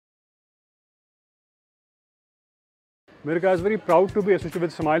Mirka is very proud to be associated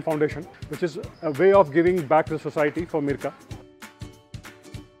with Smile Foundation, which is a way of giving back to the society for Mirka.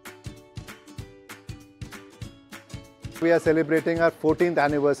 We are celebrating our 14th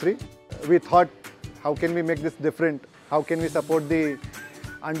anniversary. We thought, how can we make this different? How can we support the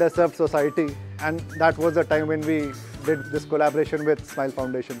underserved society? And that was the time when we did this collaboration with Smile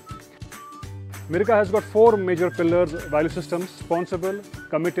Foundation. Mirka has got 4 major pillars: value systems: responsible,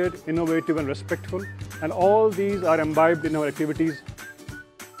 committed, innovative and respectful. And all these are imbibed in our activities.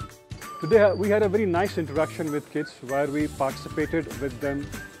 Today we had a very nice interaction with kids where we participated with them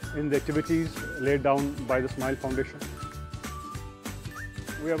in the activities laid down by the Smile Foundation.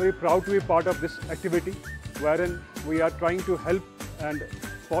 We are very proud to be part of this activity wherein we are trying to help and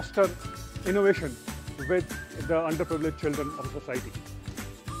foster innovation with the underprivileged children of society.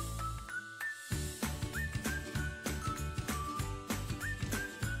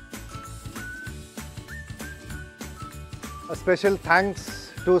 A special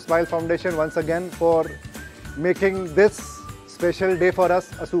thanks to Smile Foundation once again for making this special day for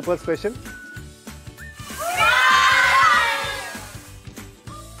us a super special.